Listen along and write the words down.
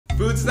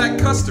Foods that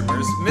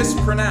customers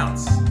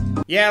mispronounce.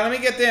 Yeah, let me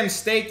get them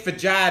steak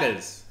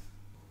fajitas.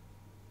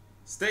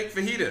 Steak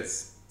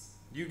fajitas.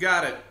 You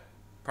got it,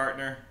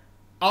 partner.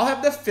 I'll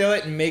have the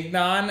fillet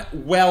mignon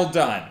well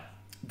done.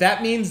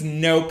 That means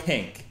no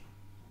pink.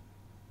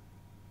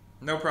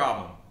 No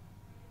problem.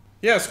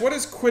 Yes, what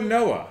is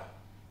quinoa?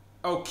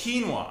 Oh,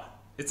 quinoa.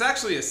 It's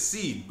actually a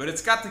seed, but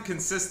it's got the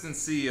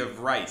consistency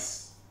of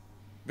rice.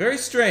 Very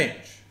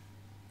strange.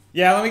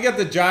 Yeah, let me get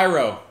the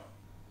gyro.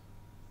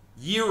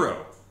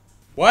 Gyro.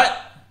 What?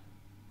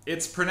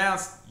 It's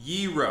pronounced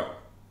gyro.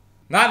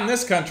 Not in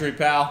this country,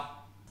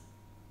 pal.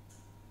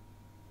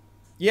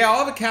 Yeah,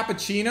 I'll have a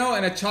cappuccino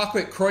and a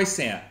chocolate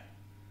croissant.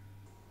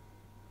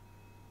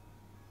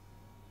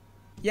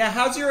 Yeah,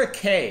 how's your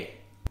acai?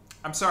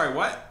 I'm sorry,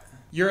 what?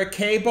 Your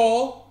acai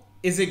bowl?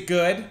 Is it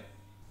good?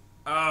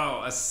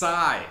 Oh,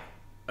 acai.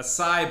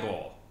 Acai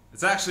bowl.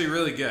 It's actually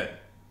really good.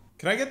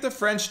 Can I get the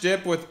French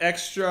dip with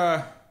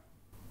extra...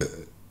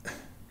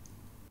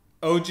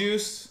 au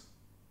juice?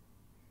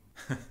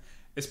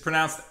 It's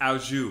pronounced au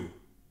jus.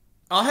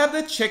 I'll have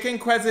the chicken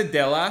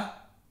quesadilla.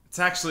 It's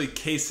actually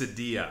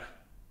quesadilla.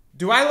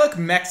 Do I look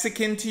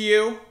Mexican to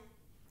you?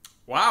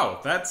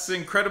 Wow, that's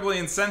incredibly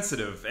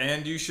insensitive,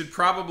 and you should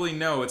probably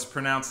know it's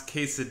pronounced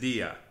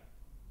quesadilla.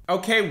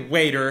 Okay,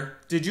 waiter,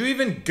 did you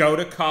even go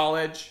to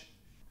college?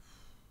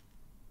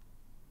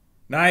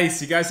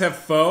 Nice, you guys have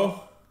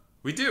pho?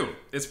 We do.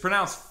 It's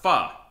pronounced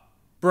pho.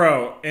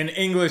 Bro, in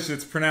English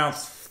it's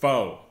pronounced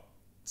pho.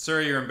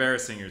 Sir, you're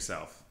embarrassing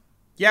yourself.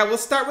 Yeah, we'll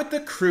start with the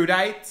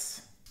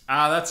crudites.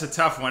 Ah, that's a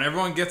tough one.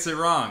 Everyone gets it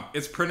wrong.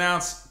 It's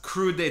pronounced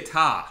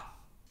crudité.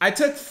 I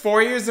took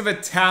 4 years of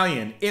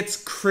Italian.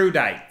 It's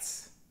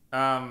crudites.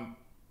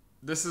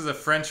 This is a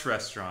French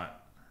restaurant.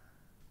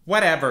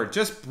 Whatever,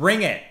 just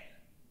bring it.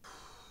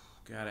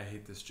 God, I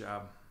hate this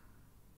job.